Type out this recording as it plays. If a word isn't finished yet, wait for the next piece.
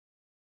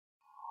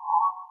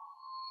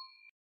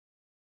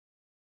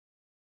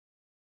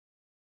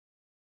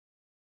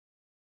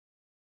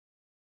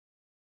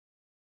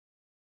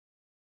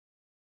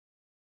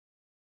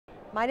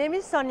My name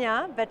is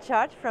Sonja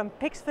Betschart from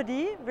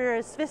Pix4D. We're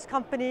a Swiss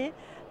company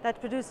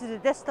that produces a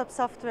desktop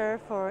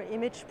software for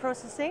image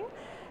processing.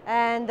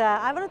 And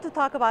I wanted to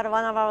talk about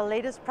one of our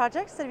latest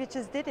projects that we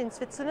just did in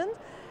Switzerland,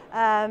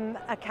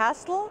 a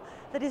castle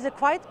that is a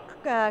quite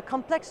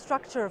complex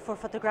structure for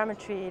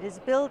photogrammetry. It is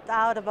built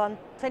out of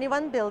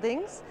 21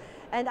 buildings,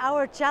 and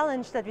our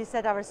challenge that we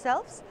set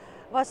ourselves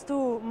was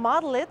to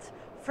model it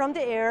from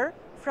the air,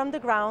 from the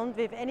ground,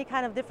 with any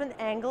kind of different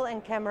angle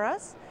and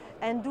cameras,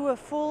 and do a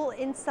full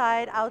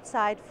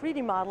inside-outside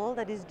 3D model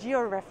that is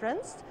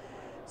geo-referenced.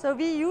 So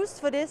we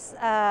used for this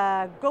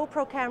a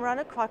GoPro camera on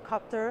a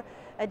quadcopter,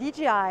 a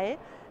DJI,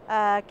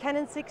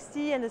 Canon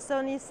 60 and the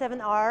Sony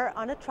 7R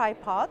on a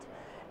tripod,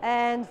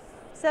 and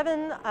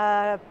 7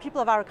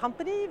 people of our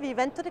company. We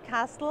went to the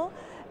castle,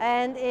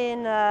 and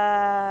in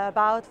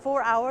about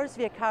 4 hours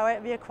we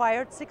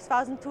acquired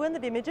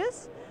 6,200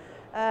 images,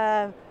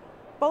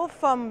 both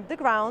from the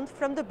ground,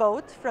 from the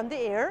boat, from the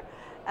air.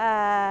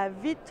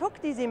 We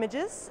took these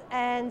images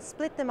and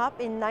split them up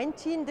in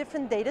 19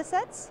 different data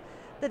sets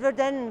that were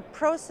then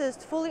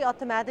processed fully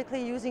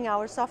automatically using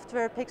our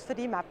software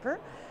Pix4D Mapper.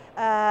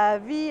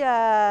 We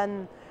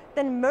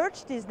then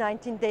merged these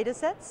 19 data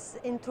sets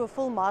into a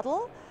full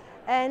model,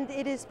 and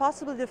it is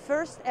possibly the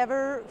first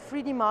ever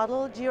 3D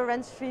model,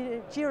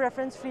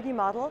 geo-reference 3D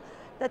model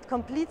that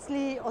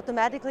completely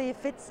automatically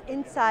fits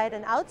inside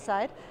and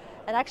outside.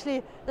 And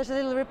actually, there's a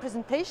little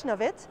representation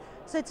of it.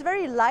 So it's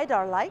very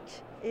LiDAR-like.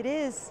 It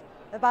is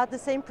about the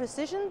same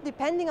precision.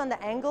 Depending on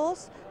the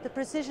angles, the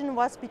precision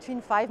was between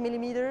 5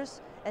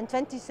 millimeters and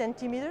 20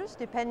 centimeters,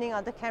 depending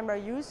on the camera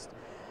used.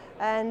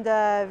 And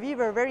we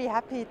were very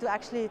happy to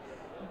actually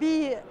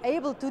be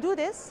able to do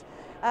this,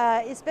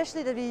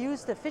 especially that we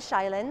used the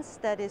fisheye lens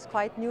that is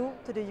quite new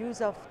to the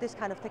use of this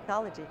kind of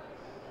technology.